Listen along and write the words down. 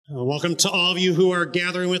Welcome to all of you who are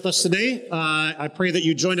gathering with us today. I pray that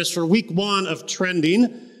you join us for week one of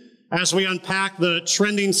Trending as we unpack the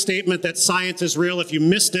trending statement that science is real. If you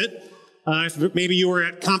missed it, if maybe you were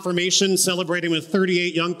at confirmation celebrating with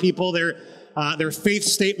 38 young people their faith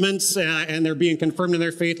statements, and they're being confirmed in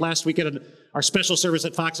their faith last week at our special service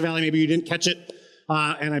at Fox Valley. Maybe you didn't catch it,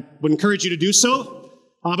 and I would encourage you to do so.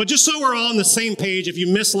 But just so we're all on the same page, if you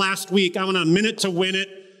missed last week, I want a minute to win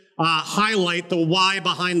it. Highlight the why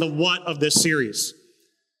behind the what of this series,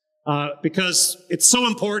 because it's so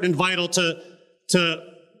important and vital to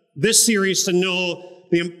this series to know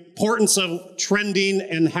the importance of trending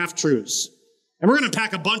and half-truths. And we're going to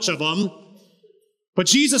pack a bunch of them, but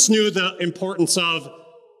Jesus knew the importance of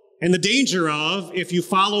and the danger of if you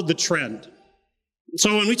followed the trend.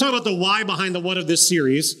 So when we talk about the why behind the what of this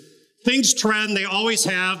series, things trend, they always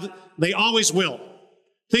have, they always will.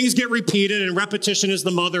 Things get repeated, and repetition is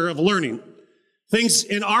the mother of learning. Things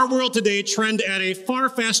in our world today trend at a far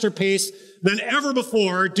faster pace than ever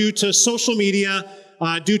before due to social media,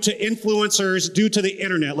 due to influencers, due to the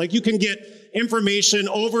internet. Like, you can get information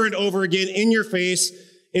over and over again in your face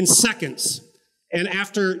in seconds. And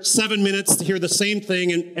after 7 minutes to hear the same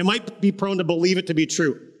thing, and it might be prone to believe it to be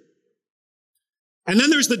true. And then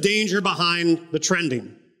there's the danger behind the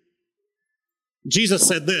trending. Jesus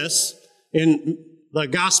said this in the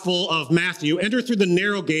Gospel of Matthew: enter through the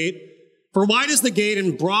narrow gate, for wide is the gate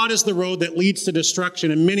and broad is the road that leads to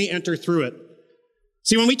destruction, and many enter through it.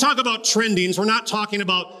 See, when we talk about trendings, we're not talking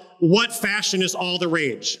about what fashion is all the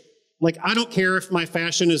rage. Like, I don't care if my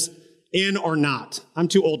fashion is in or not. I'm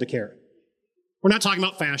too old to care. We're not talking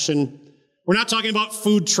about fashion. We're not talking about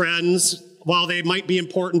food trends, while they might be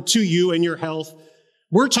important to you and your health.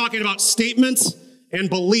 We're talking about statements and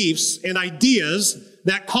beliefs and ideas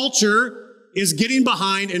that culture is getting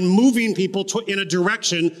behind and moving people in a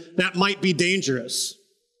direction that might be dangerous.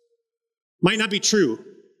 Might not be true.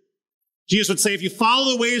 Jesus would say, if you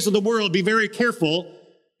follow the ways of the world, be very careful,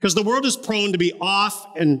 because the world is prone to be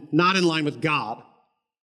off and not in line with God.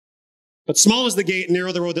 But small is the gate,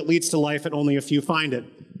 narrow the road that leads to life, and only a few find it.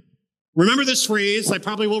 Remember this phrase. I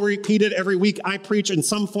probably will repeat it every week I preach in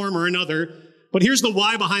some form or another. But here's the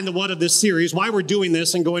why behind the what of this series, why we're doing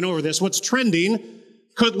this and going over this. What's trending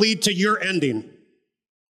could lead to your ending.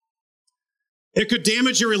 It could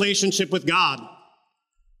damage your relationship with God.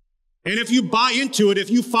 And if you buy into it, if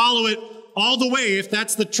you follow it all the way, if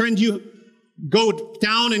that's the trend you go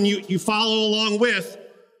down and you follow along with,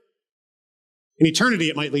 in eternity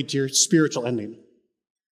it might lead to your spiritual ending.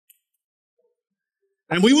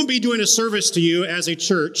 And we wouldn't be doing a service to you as a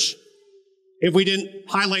church if we didn't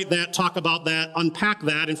highlight that, talk about that, unpack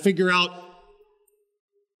that, and figure out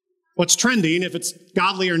what's trending, if it's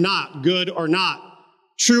godly or not, good or not,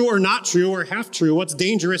 true or not true, or half true, what's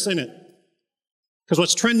dangerous in it. Because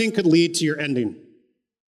what's trending could lead to your ending.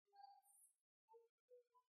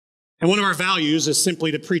 And one of our values is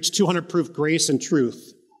simply to preach 200 proof grace and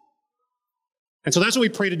truth. And so that's what we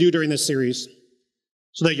pray to do during this series,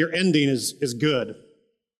 so that your ending is good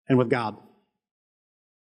and with God.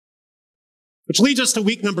 Which leads us to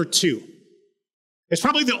week number 2. It's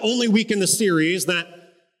probably the only week in the series that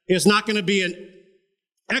is not going to be an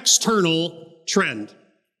external trend,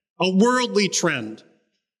 a worldly trend,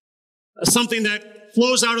 something that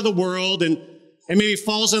flows out of the world and maybe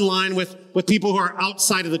falls in line with people who are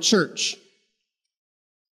outside of the church.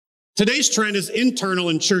 Today's trend is internal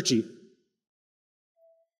and churchy,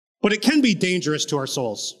 but it can be dangerous to our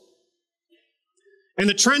souls. And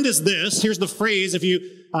the trend is this. Here's the phrase, if you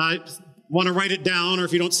want to write it down, or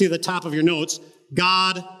if you don't see the top of your notes: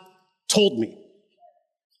 God told me.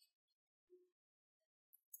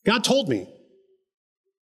 God told me.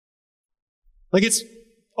 Like, it's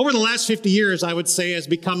over the last 50 years, I would say, has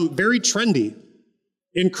become very trendy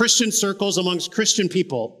in Christian circles amongst Christian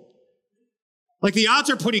people. Like, the odds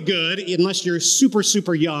are pretty good, unless you're super,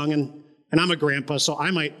 super young, and I'm a grandpa, so I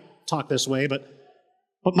might talk this way, but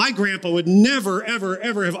my grandpa would never, ever,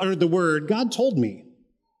 ever have uttered the word, God told me.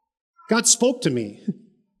 God spoke to me.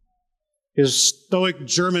 His stoic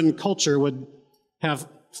German culture would have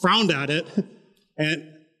frowned at it and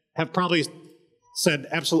have probably said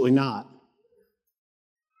absolutely not.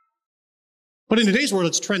 But in today's world,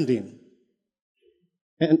 it's trending.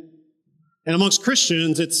 And amongst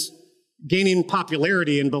Christians, it's gaining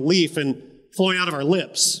popularity and belief and flowing out of our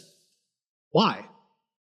lips. Why?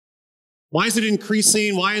 Why is it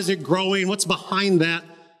increasing? Why is it growing? What's behind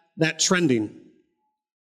that trending?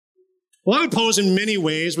 Well, I would pose in many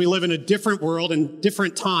ways we live in a different world and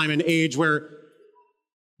different time and age where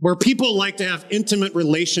people like to have intimate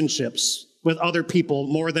relationships with other people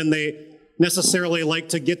more than they necessarily like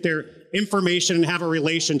to get their information and have a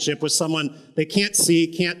relationship with someone they can't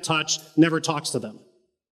see, can't touch, never talks to them.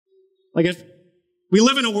 Like if we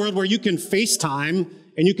live in a world where you can FaceTime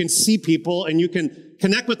and you can see people and you can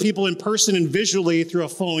connect with people in person and visually through a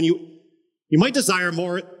phone, you might desire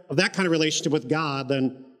more of that kind of relationship with God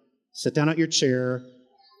than sit down at your chair,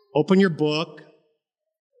 open your book,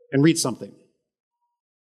 and read something.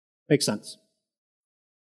 Makes sense.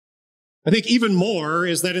 I think even more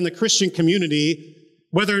is that in the Christian community,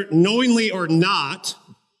 whether knowingly or not,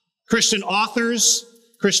 Christian authors,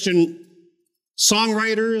 Christian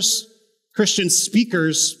songwriters, Christian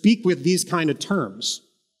speakers speak with these kind of terms.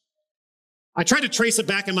 I tried to trace it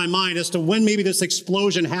back in my mind as to when maybe this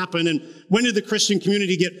explosion happened and when did the Christian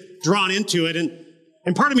community get drawn into it.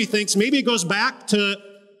 And part of me thinks maybe it goes back to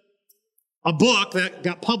a book that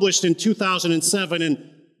got published in 2007 and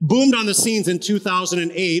boomed on the scenes in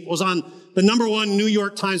 2008, was on the #1 New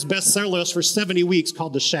York Times bestseller list for 70 weeks,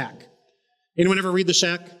 called The Shack. Anyone ever read The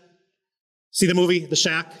Shack? See the movie, The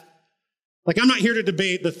Shack? Like, I'm not here to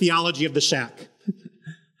debate the theology of The Shack,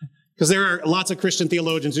 because there are lots of Christian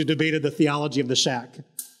theologians who debated the theology of The Shack.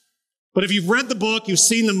 But if you've read the book, you've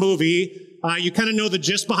seen the movie, you kind of know the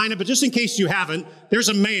gist behind it, but just in case you haven't, there's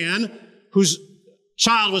a man whose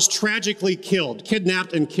child was tragically killed,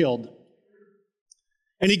 kidnapped and killed.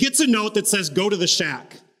 And he gets a note that says, go to the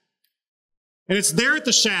shack. And it's there at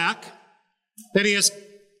the shack that he has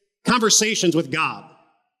conversations with God.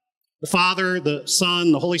 The Father, the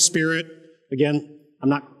Son, the Holy Spirit. Again, I'm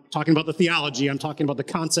not talking about the theology, I'm talking about the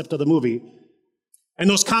concept of the movie. And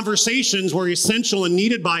those conversations were essential and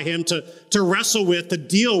needed by him to wrestle with, to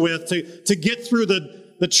deal with, to get through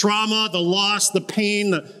the trauma, the loss, the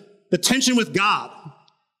pain, the tension with God.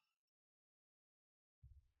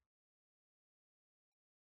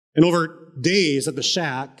 And over days at the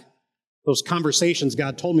shack, those conversations,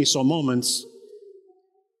 God told me so moments,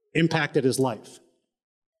 impacted his life.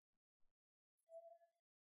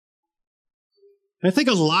 And I think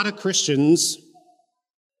a lot of Christians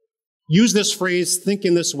use this phrase, think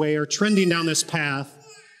in this way, or trending down this path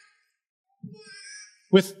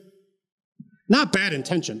with not bad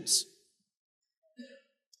intentions.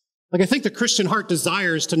 Like, I think the Christian heart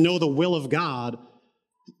desires to know the will of God,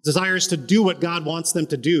 desires to do what God wants them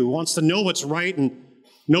to do, wants to know what's right and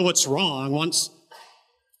know what's wrong, wants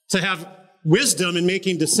to have wisdom in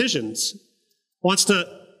making decisions, wants to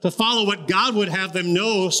follow what God would have them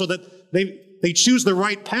know so that they choose the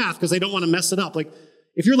right path because they don't want to mess it up. Like,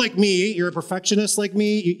 if you're like me, you're a perfectionist like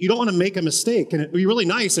me, you don't want to make a mistake. And it'd be really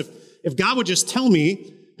nice if God would just tell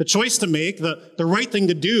me the choice to make, the right thing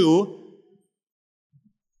to do.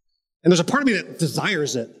 And there's a part of me that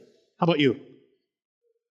desires it. How about you?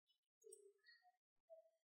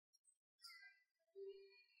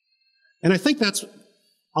 And I think that's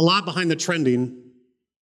a lot behind the trending,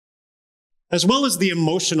 as well as the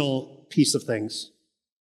emotional piece of things.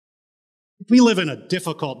 We live in a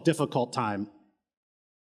difficult time.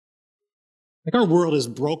 Like, our world is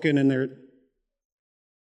broken, and there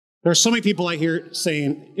are so many people I hear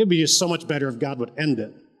saying, it'd be just so much better if God would end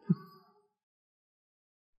it.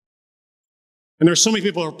 And there are so many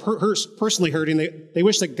people who are personally hurting, they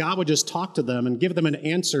wish that God would just talk to them and give them an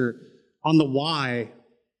answer on the why,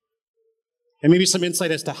 and maybe some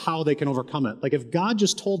insight as to how they can overcome it. Like, if God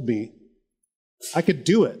just told me, I could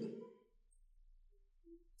do it.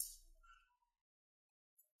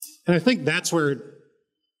 And I think that's where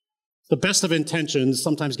the best of intentions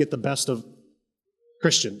sometimes get the best of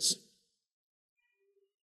Christians.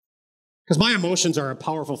 Because my emotions are a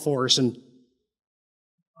powerful force, and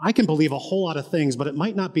I can believe a whole lot of things, but it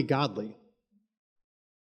might not be godly.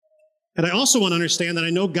 And I also want to understand that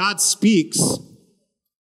I know God speaks.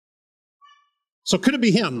 So could it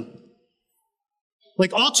be him?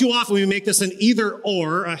 Like, all too often we make this an either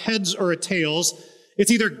or, a heads or a tails.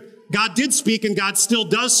 It's either God did speak and God still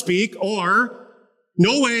does speak, or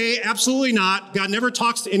no way, absolutely not. God never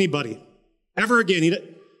talks to anybody ever again.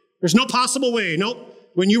 There's no possible way. Nope.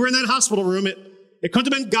 When you were in that hospital room, it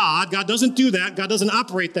couldn't have been God. God doesn't do that. God doesn't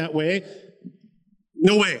operate that way.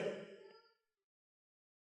 No way.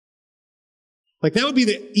 Like, that would be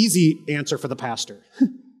the easy answer for the pastor.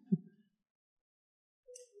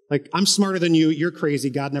 Like, I'm smarter than you. You're crazy.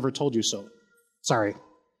 God never told you so. Sorry.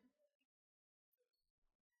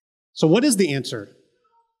 So what is the answer?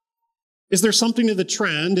 Is there something to the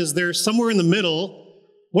trend? Is there somewhere in the middle?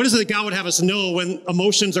 What is it that God would have us know when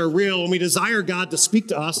emotions are real, when we desire God to speak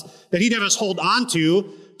to us, that he'd have us hold on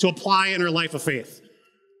to apply in our life of faith?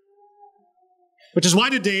 Which is why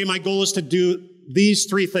today my goal is to do these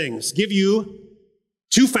three things. Give you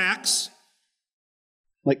two facts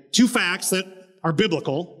that are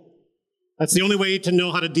biblical, That's the only way to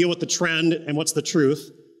know how to deal with the trend and what's the truth.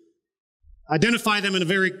 Identify them in a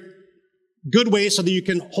very good way so that you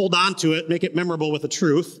can hold on to it, make it memorable with the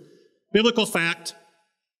truth. Biblical fact,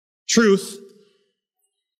 truth,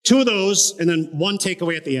 two of those, and then one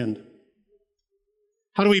takeaway at the end.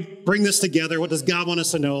 How do we bring this together? What does God want us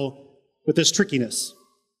to know with this trickiness?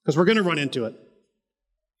 Because we're going to run into it.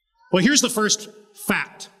 Well, here's the first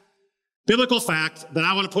fact, biblical fact that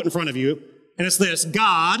I want to put in front of you, and it's this: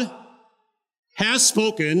 God has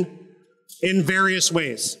spoken in various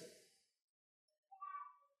ways.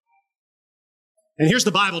 And here's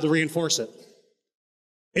the Bible to reinforce it.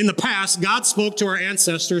 In the past, God spoke to our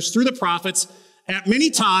ancestors through the prophets at many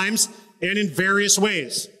times and in various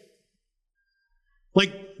ways.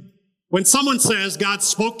 Like when someone says, God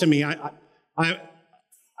spoke to me, I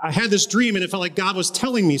had this dream and it felt like God was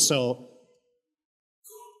telling me so.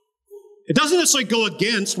 It doesn't necessarily go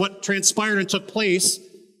against what transpired and took place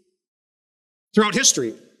throughout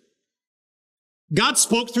history. God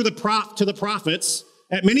spoke through to the prophets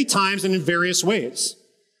at many times and in various ways.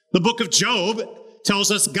 The book of Job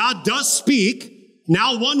tells us God does speak,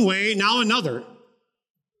 now one way, now another. I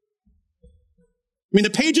mean, the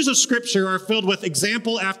pages of Scripture are filled with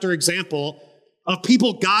example after example of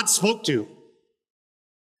people God spoke to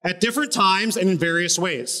at different times and in various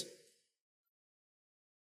ways.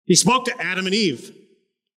 He spoke to Adam and Eve.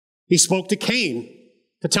 He spoke to Cain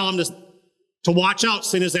to tell him to watch out,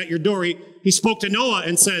 sin is at your door. He spoke to Noah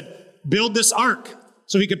and said, build this ark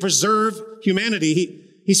so he could preserve humanity.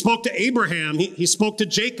 He spoke to Abraham. He spoke to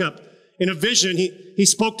Jacob in a vision. He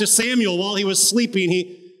spoke to Samuel while he was sleeping.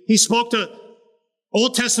 He spoke to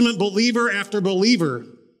Old Testament believer after believer.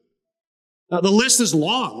 The list is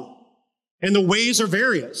long, and the ways are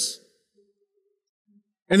various.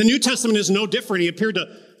 And the New Testament is no different. He appeared to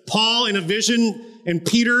Paul in a vision and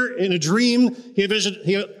Peter in a dream. He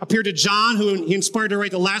appeared to John, who he inspired to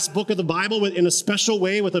write the last book of the Bible in a special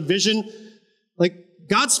way with a vision. Like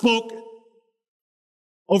God spoke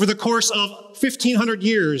over the course of 1,500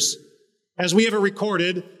 years, as we have it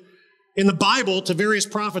recorded in the Bible, to various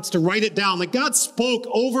prophets to write it down. Like God spoke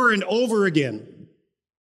over and over again.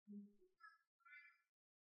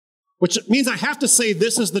 Which means I have to say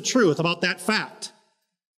this is the truth about that fact.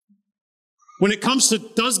 When it comes to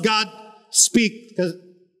does God speak,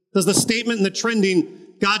 does the statement in the trending,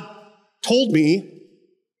 God told me,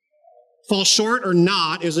 fall short or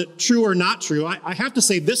not? Is it true or not true? I have to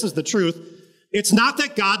say this is the truth. It's not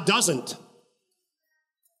that God doesn't,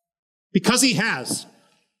 because he has.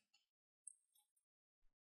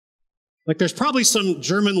 Like there's probably some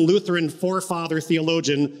German Lutheran forefather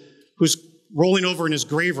theologian who's rolling over in his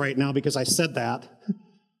grave right now because I said that.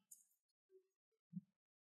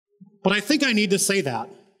 But I think I need to say that.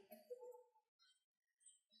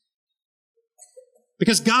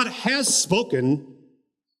 Because God has spoken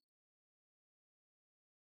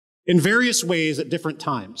in various ways at different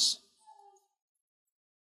times.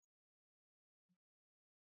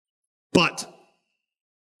 But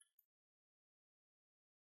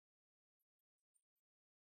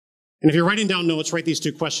and if you're writing down notes, write these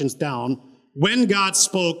two questions down. When God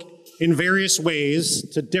spoke in various ways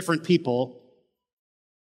to different people,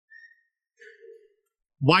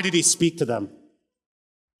 why did he speak to them?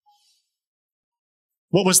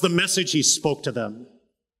 What was the message he spoke to them?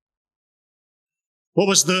 What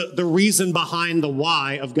was the reason behind the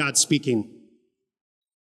why of God speaking?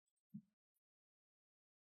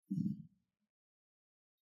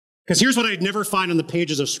 Because here's what I'd never find in the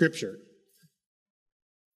pages of Scripture.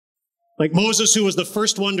 Like Moses, who was the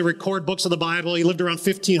first one to record books of the Bible, he lived around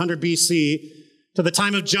 1500 BC, to the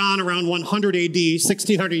time of John around 100 AD,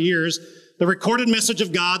 1600 years, the recorded message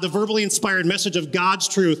of God, the verbally inspired message of God's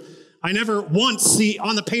truth. I never once see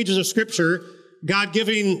on the pages of Scripture God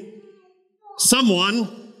giving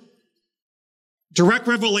someone direct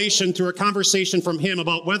revelation through a conversation from him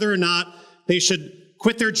about whether or not they should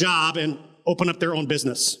quit their job and open up their own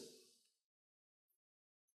business.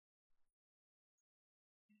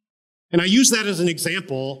 And I use that as an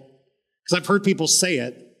example because I've heard people say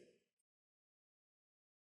it.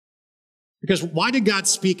 Because why did God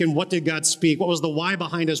speak and what did God speak? What was the why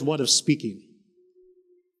behind his what of speaking?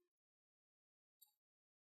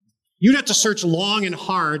 You'd have to search long and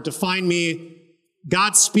hard to find me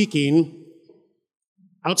God speaking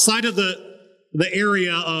outside of the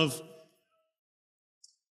area of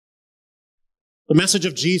the message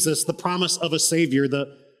of Jesus, the promise of a Savior,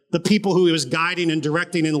 the people who he was guiding and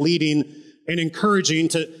directing and leading and encouraging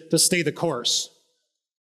to stay the course.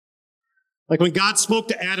 Like when God spoke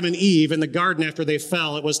to Adam and Eve in the garden after they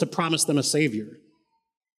fell, it was to promise them a Savior.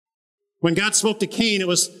 When God spoke to Cain, it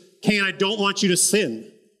was, Cain, I don't want you to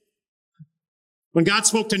sin. When God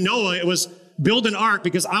spoke to Noah, it was build an ark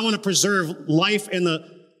because I want to preserve life in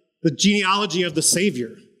the genealogy of the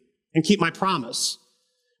Savior and keep my promise.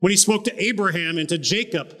 When he spoke to Abraham and to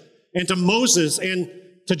Jacob and to Moses and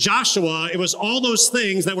to Joshua, it was all those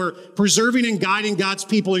things that were preserving and guiding God's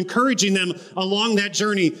people, encouraging them along that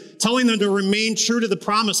journey, telling them to remain true to the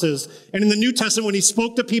promises. And in the New Testament, when he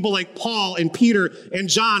spoke to people like Paul and Peter and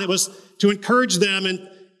John, it was to encourage them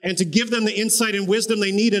and to give them the insight and wisdom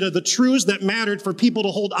they needed of the truths that mattered for people to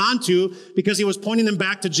hold on to because he was pointing them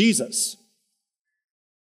back to Jesus.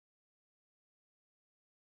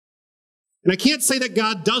 And I can't say that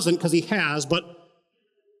God doesn't because he has, but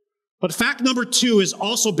fact number 2 is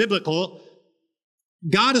also biblical.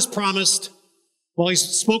 God has promised, well, he's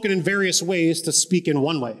spoken in various ways to speak in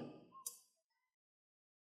one way.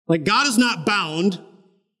 Like God is not bound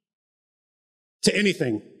to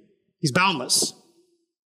anything. He's boundless.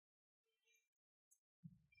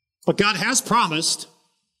 But God has promised,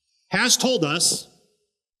 has told us,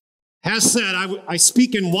 has said, I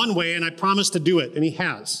speak in one way and I promise to do it, and he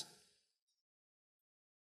has.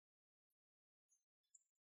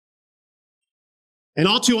 And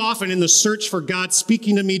all too often in the search for God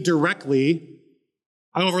speaking to me directly,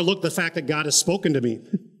 I overlook the fact that God has spoken to me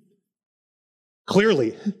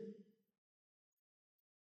clearly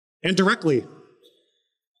and directly.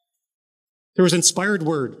 There was inspired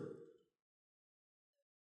word.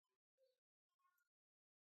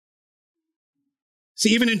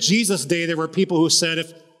 See, even in Jesus' day, there were people who said,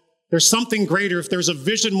 if there's something greater, if there's a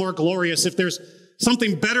vision more glorious, if there's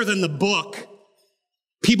something better than the book,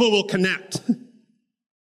 people will connect.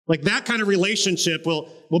 Like that kind of relationship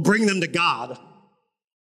will bring them to God.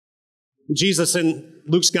 Jesus in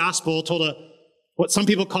Luke's gospel told what some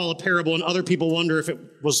people call a parable, and other people wonder if it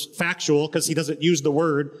was factual because he doesn't use the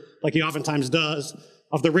word like he oftentimes does,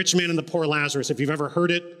 of the rich man and the poor Lazarus. If you've ever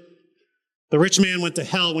heard it, the rich man went to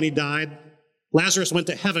hell when he died. Lazarus went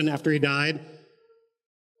to heaven after he died.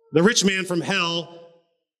 The rich man from hell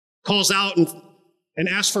calls out and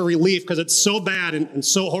asks for relief because it's so bad and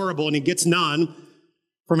so horrible, and he gets none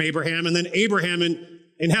from Abraham. And then Abraham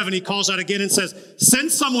in heaven, he calls out again and says, send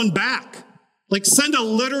someone back. Like send a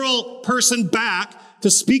literal person back to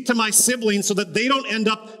speak to my siblings so that they don't end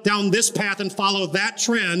up down this path and follow that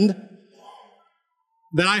trend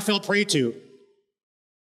that I fell prey to.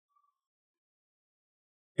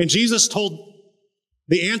 And Jesus told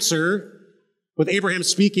the answer with Abraham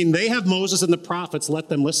speaking, they have Moses and the prophets, let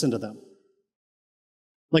them listen to them.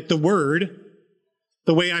 Like the word,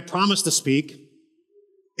 the way I promised to speak,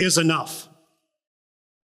 is enough.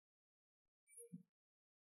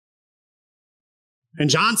 And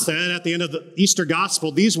John said at the end of the Easter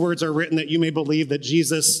gospel, these words are written that you may believe that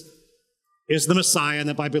Jesus is the Messiah and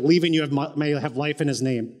that by believing you may have life in his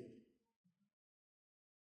name.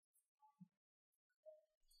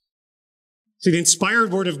 See, the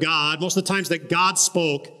inspired word of God, most of the times that God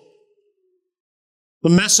spoke, the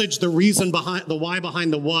message, the reason behind the why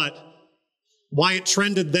behind the what, why it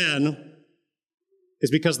trended then, is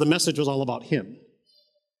because the message was all about him.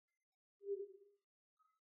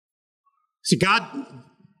 See, God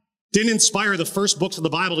didn't inspire the first books of the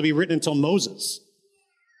Bible to be written until Moses.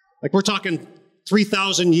 Like we're talking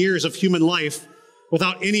 3,000 years of human life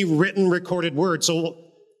without any written, recorded word. So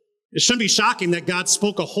it shouldn't be shocking that God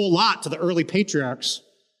spoke a whole lot to the early patriarchs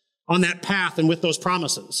on that path and with those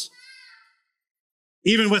promises.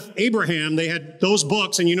 Even with Abraham, they had those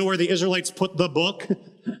books, and you know where the Israelites put the book?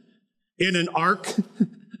 In an ark.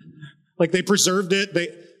 Like they preserved it.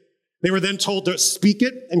 They were then told to speak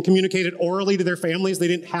it and communicate it orally to their families. They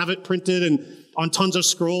didn't have it printed and on tons of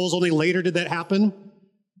scrolls. Only later did that happen.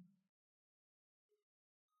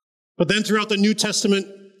 But then throughout the New Testament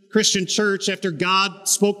Christian church, after God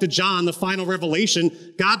spoke to John, the final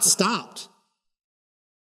revelation, God stopped.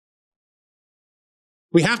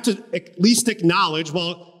 We have to at least acknowledge,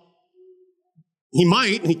 well, he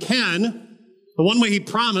might and he can. The one way he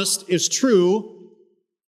promised is true,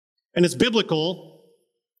 and it's biblical,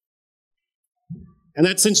 and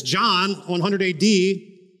that since John, 100 AD,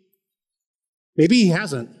 maybe he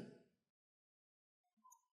hasn't.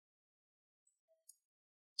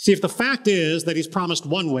 See, if the fact is that he's promised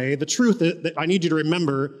one way, the truth that I need you to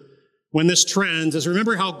remember when this trends is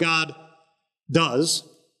remember how God does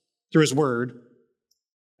through his word,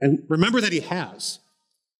 and remember that he has.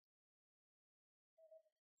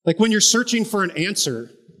 Like when you're searching for an answer,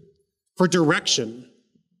 for direction,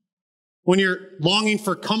 when you're longing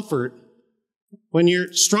for comfort, when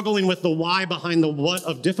you're struggling with the why behind the what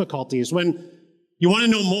of difficulties, when you want to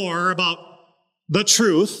know more about the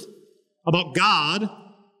truth, about God,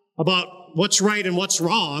 about what's right and what's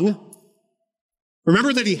wrong,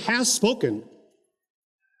 remember that he has spoken.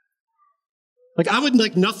 Like, I would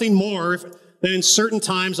like nothing more than in certain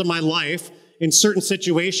times of my life, in certain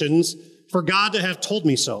situations, for God to have told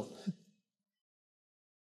me so.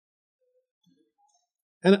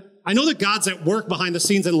 And I know that God's at work behind the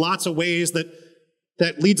scenes in lots of ways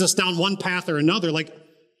that leads us down one path or another. Like,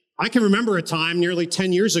 I can remember a time nearly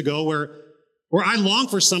 10 years ago where I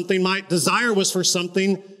longed for something, my desire was for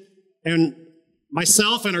something, and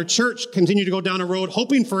myself and our church continued to go down a road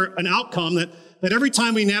hoping for an outcome that every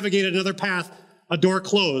time we navigated another path, a door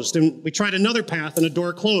closed. And we tried another path and a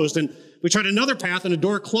door closed. And we tried another path and a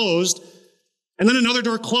door closed. And then another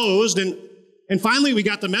door closed. And finally we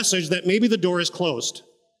got the message that maybe the door is closed.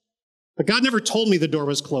 But God never told me the door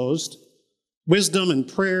was closed. Wisdom and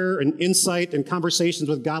prayer and insight and conversations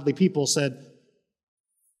with godly people said,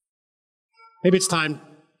 maybe it's time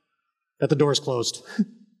that the door is closed.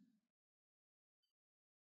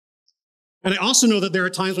 And I also know that there are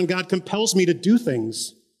times when God compels me to do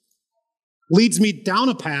things, leads me down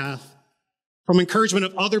a path from encouragement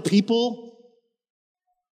of other people.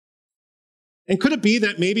 And could it be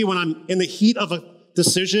that maybe when I'm in the heat of a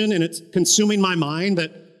decision and it's consuming my mind,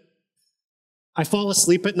 that I fall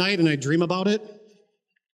asleep at night and I dream about it?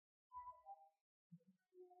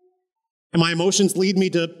 And my emotions lead me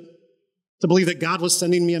to believe that God was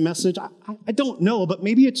sending me a message? I don't know, but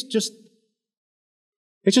maybe it's just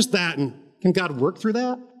that. And can God work through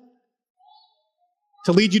that?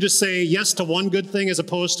 To lead you to say yes to one good thing as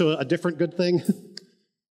opposed to a different good thing?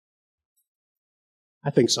 I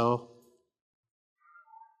think so.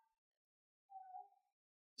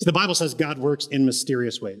 See, the Bible says God works in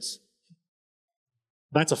mysterious ways.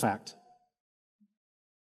 That's a fact.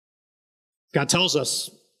 God tells us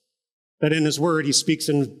that in His Word, He speaks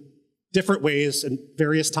in different ways and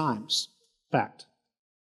various times. Fact.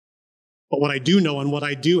 But what I do know and what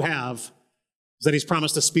I do have is that He's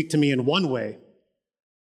promised to speak to me in one way.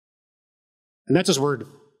 And that's His Word.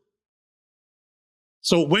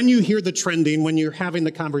 So when you hear the trending, when you're having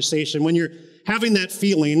the conversation, when you're having that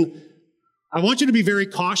feeling, I want you to be very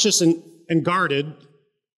cautious and guarded,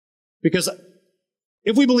 because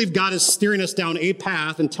if we believe God is steering us down a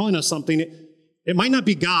path and telling us something, it might not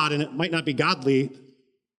be God and it might not be godly,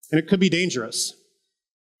 and it could be dangerous.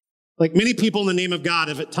 Like many people in the name of God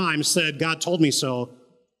have at times said, God told me so,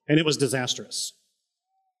 and it was disastrous.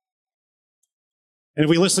 And if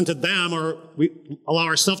we listen to them or we allow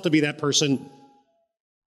ourselves to be that person,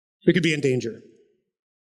 we could be in danger.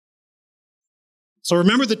 So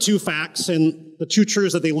remember the two facts and the two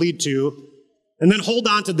truths that they lead to, and then hold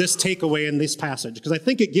on to this takeaway in this passage, because I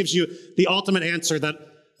think it gives you the ultimate answer that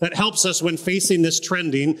helps us when facing this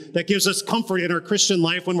trending, that gives us comfort in our Christian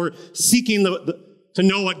life when we're seeking to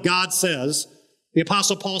know what God says. The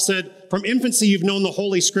Apostle Paul said, from infancy you've known the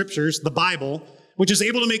Holy Scriptures, the Bible, which is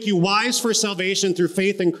able to make you wise for salvation through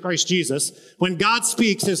faith in Christ Jesus. When God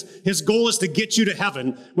speaks, his goal is to get you to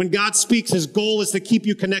heaven. When God speaks, His goal is to keep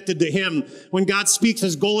you connected to Him. When God speaks,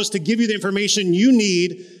 His goal is to give you the information you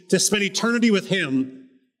need to spend eternity with Him.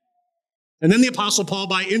 And then the Apostle Paul,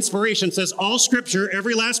 by inspiration, says all Scripture,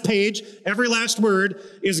 every last page, every last word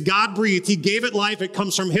is God-breathed. He gave it life. It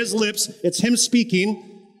comes from His lips. It's Him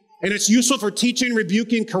speaking. And it's useful for teaching,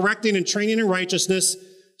 rebuking, correcting, and training in righteousness,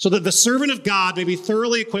 so that the servant of God may be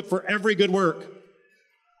thoroughly equipped for every good work.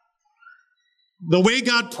 The way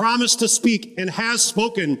God promised to speak and has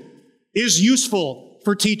spoken is useful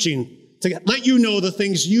for teaching, to let you know the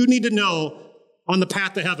things you need to know on the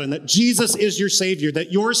path to heaven, that Jesus is your Savior,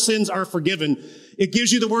 that your sins are forgiven. It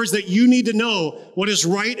gives you the words that you need to know what is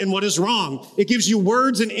right and what is wrong. It gives you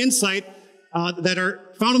words and insight that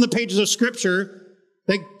are found in the pages of Scripture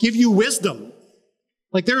that give you wisdom.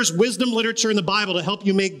 Like there is wisdom literature in the Bible to help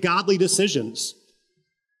you make godly decisions.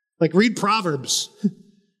 Like read Proverbs,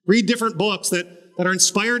 read different books that are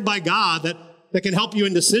inspired by God that can help you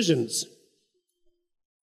in decisions.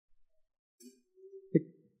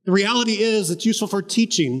 The reality is it's useful for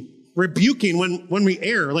teaching, rebuking when we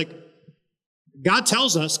err. Like God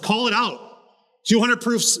tells us, call it out. 200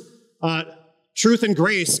 proofs, truth and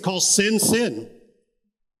grace calls sin, sin.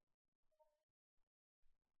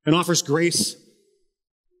 And offers grace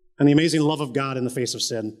and the amazing love of God in the face of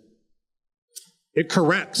sin. It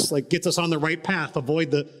corrects, like gets us on the right path,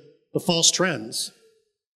 avoid the false trends,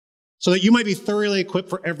 so that you might be thoroughly equipped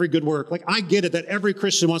for every good work. Like I get it that every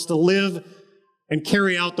Christian wants to live and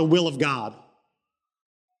carry out the will of God,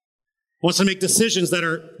 wants to make decisions that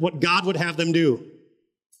are what God would have them do.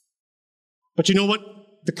 But you know what?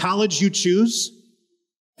 The college you choose,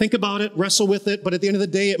 think about it, wrestle with it, but at the end of the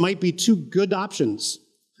day, it might be two good options.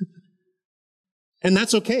 And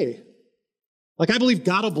that's okay. Like I believe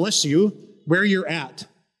God will bless you where you're at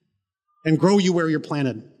and grow you where you're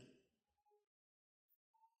planted.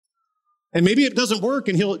 And maybe it doesn't work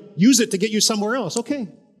and he'll use it to get you somewhere else. Okay.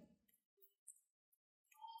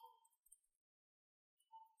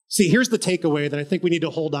 See, here's the takeaway that I think we need to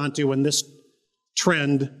hold on to when this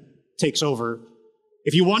trend takes over.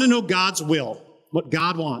 If you want to know God's will, what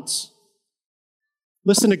God wants,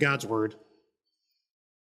 listen to God's word.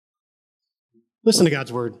 Listen to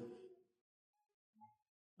God's word.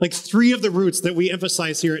 Like 3 of the roots that we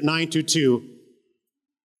emphasize here at 922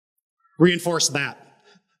 reinforce that.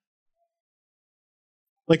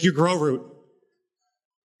 Like your grow root.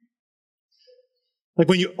 Like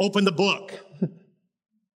when you open the book,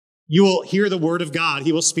 you will hear the word of God.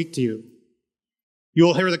 He will speak to you. You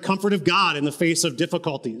will hear the comfort of God in the face of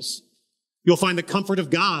difficulties. You'll find the comfort of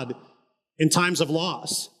God in times of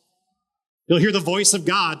loss. You'll hear the voice of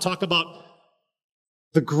God talk about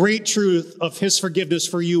the great truth of his forgiveness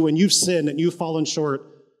for you when you've sinned and you've fallen short.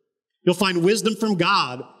 You'll find wisdom from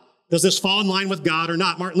God. Does this fall in line with God or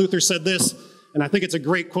not? Martin Luther said this, and I think it's a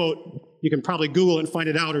great quote. You can probably Google it and find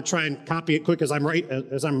it out or try and copy it quick as I'm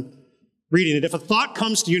reading it. If a thought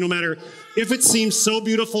comes to you, no matter if it seems so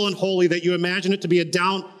beautiful and holy that you imagine it to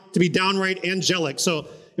be downright angelic. So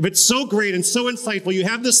if it's so great and so insightful, you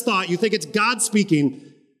have this thought, you think it's God speaking,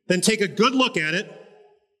 then take a good look at it,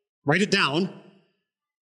 write it down,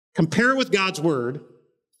 compare it with God's word,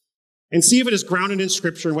 and see if it is grounded in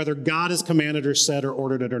Scripture and whether God has commanded or said or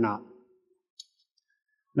ordered it or not.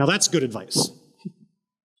 Now that's good advice.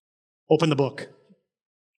 Open the book.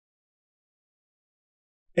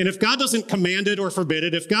 And if God doesn't command it or forbid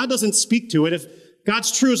it, if God doesn't speak to it, if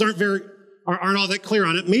God's truths aren't all that clear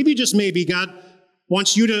on it, maybe, just maybe, God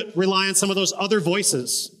wants you to rely on some of those other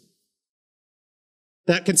voices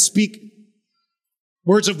that can speak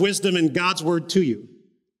words of wisdom and God's word to you.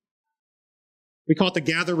 We call it the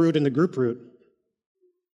gather root and the group root.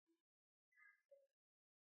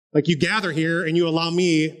 Like you gather here and you allow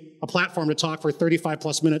me a platform to talk for 35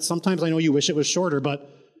 plus minutes. Sometimes I know you wish it was shorter, but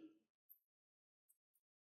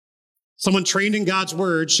someone trained in God's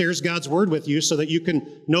word shares God's word with you so that you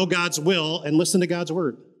can know God's will and listen to God's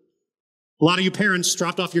word. A lot of you parents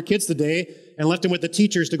dropped off your kids today and left them with the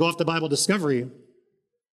teachers to go off to Bible discovery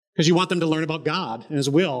because you want them to learn about God and his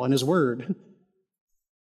will and his word.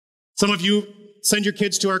 Some of you send your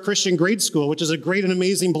kids to our Christian grade school, which is a great and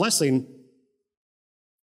amazing blessing.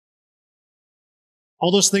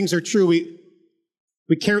 All those things are true. We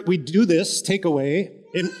do this takeaway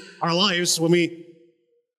in our lives when we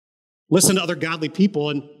listen to other godly people.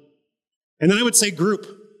 And then I would say group.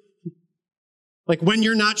 Like when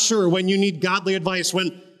you're not sure, when you need godly advice,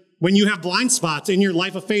 when you have blind spots in your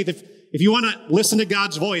life of faith, if you want to listen to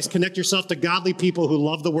God's voice, connect yourself to godly people who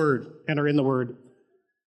love the word and are in the word.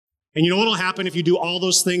 And you know what will happen if you do all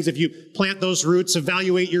those things, if you plant those roots,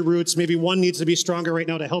 evaluate your roots. Maybe one needs to be stronger right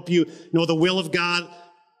now to help you know the will of God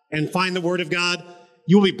and find the word of God.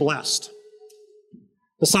 You will be blessed.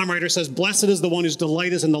 The psalm writer says, "Blessed is the one whose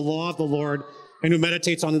delight is in the law of the Lord and who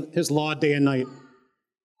meditates on his law day and night."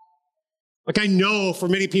 Like I know for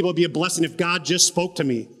many people it'd be a blessing if God just spoke to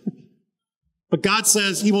me. But God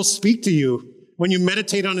says he will speak to you when you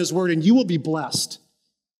meditate on his word and you will be blessed.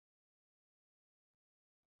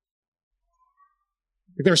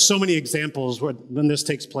 There are so many examples when this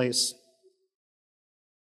takes place.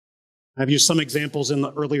 I've used some examples in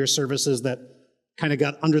the earlier services that kind of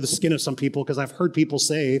got under the skin of some people because I've heard people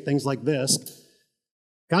say things like this.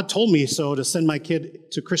 God told me so to send my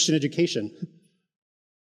kid to Christian education.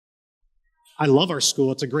 I love our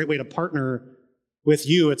school. It's a great way to partner with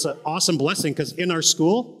you. It's an awesome blessing because in our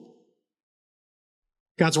school,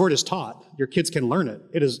 God's word is taught. Your kids can learn it.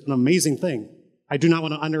 It is an amazing thing. I do not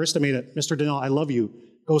want to underestimate it. Mr. Donnell, I love you.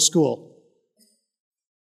 Go school.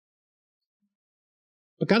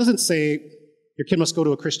 But God doesn't say your kid must go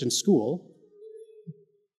to a Christian school.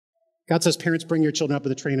 God says, parents, bring your children up in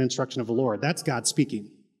the training and instruction of the Lord. That's God speaking.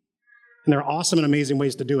 And there are awesome and amazing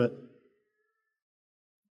ways to do it.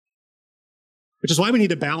 Which is why we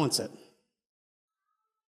need to balance it.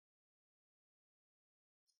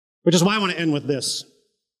 Which is why I want to end with this.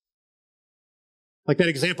 Like that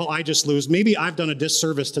example I just used, maybe I've done a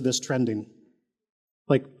disservice to this trending.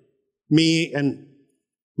 Like me and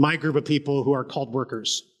my group of people who are called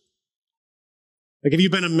workers. Like if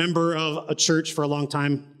you've been a member of a church for a long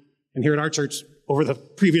time, and here at our church over the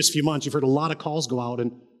previous few months, you've heard a lot of calls go out.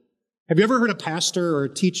 And have you ever heard a pastor or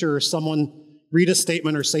a teacher or someone read a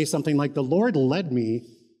statement or say something like, "The Lord led me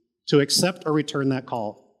to accept or return that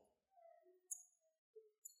call"?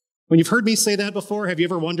 When you've heard me say that before, have you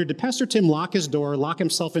ever wondered, did Pastor Tim lock his door, lock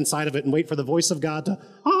himself inside of it, and wait for the voice of God to,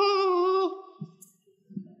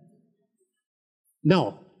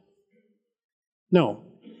 No. No.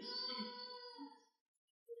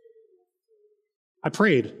 I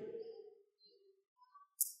prayed.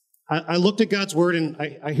 I looked at God's word and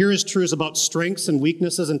I hear his truths about strengths and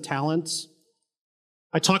weaknesses and talents.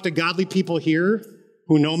 I talked to godly people here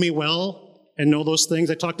who know me well and know those things.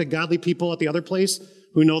 I talked to godly people at the other place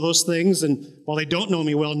who know those things, and while they don't know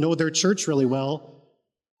me well, know their church really well.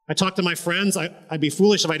 I talked to my friends. I'd be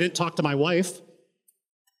foolish if I didn't talk to my wife.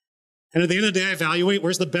 And at the end of the day, I evaluate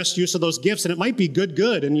where's the best use of those gifts, and it might be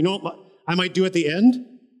good. And you know what I might do at the end?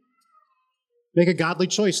 Make a godly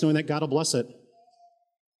choice, knowing that God will bless it.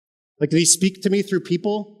 Like, did he speak to me through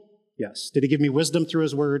people? Yes. Did he give me wisdom through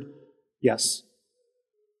his word? Yes.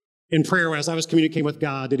 In prayer, as I was communicating with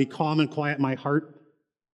God, did he calm and quiet my heart?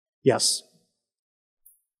 Yes.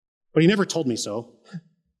 But he never told me so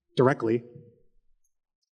directly.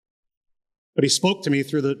 But he spoke to me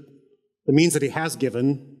through the means that he has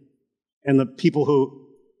given and the people who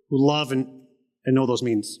love and know those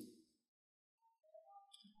means.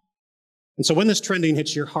 And so when this trending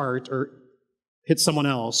hits your heart or hits someone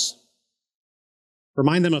else,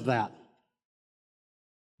 remind them of that.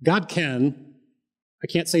 God can, I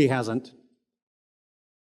can't say he hasn't.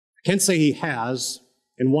 I can say he has,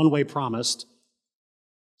 in one way promised.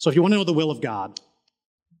 So if you want to know the will of God,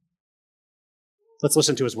 let's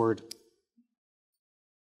listen to his word.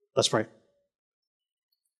 Let's pray.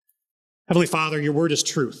 Heavenly Father, your word is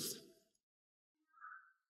truth.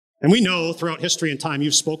 And we know throughout history and time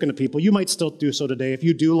you've spoken to people. You might still do so today. If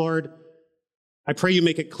you do, Lord, I pray you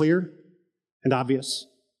make it clear and obvious.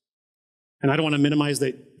 And I don't want to minimize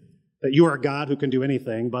that you are a God who can do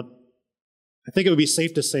anything, but I think it would be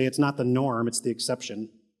safe to say it's not the norm, it's the exception.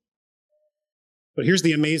 But here's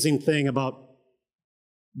the amazing thing about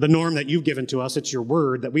the norm that you've given to us. It's your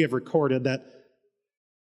word that we have recorded, that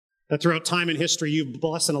throughout time and history you've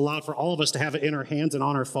blessed and allowed for all of us to have it in our hands and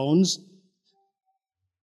on our phones.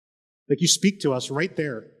 Like, you speak to us right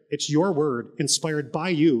there. It's your word, inspired by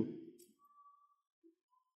you.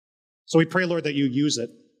 So we pray, Lord, that you use it.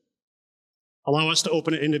 Allow us to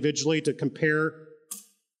open it individually, to compare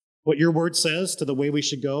what your word says to the way we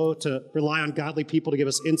should go, to rely on godly people to give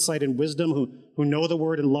us insight and wisdom who know the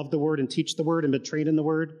word and love the word and teach the word and been trained in the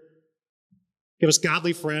word. Give us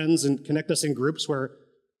godly friends and connect us in groups where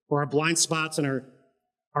our blind spots and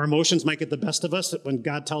our emotions might get the best of us when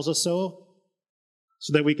God tells us so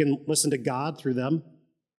that we can listen to God through them.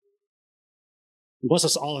 And bless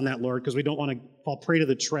us all in that, Lord, because we don't want to fall prey to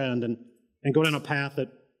the trend and go down a path that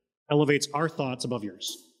elevates our thoughts above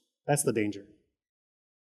yours. That's the danger.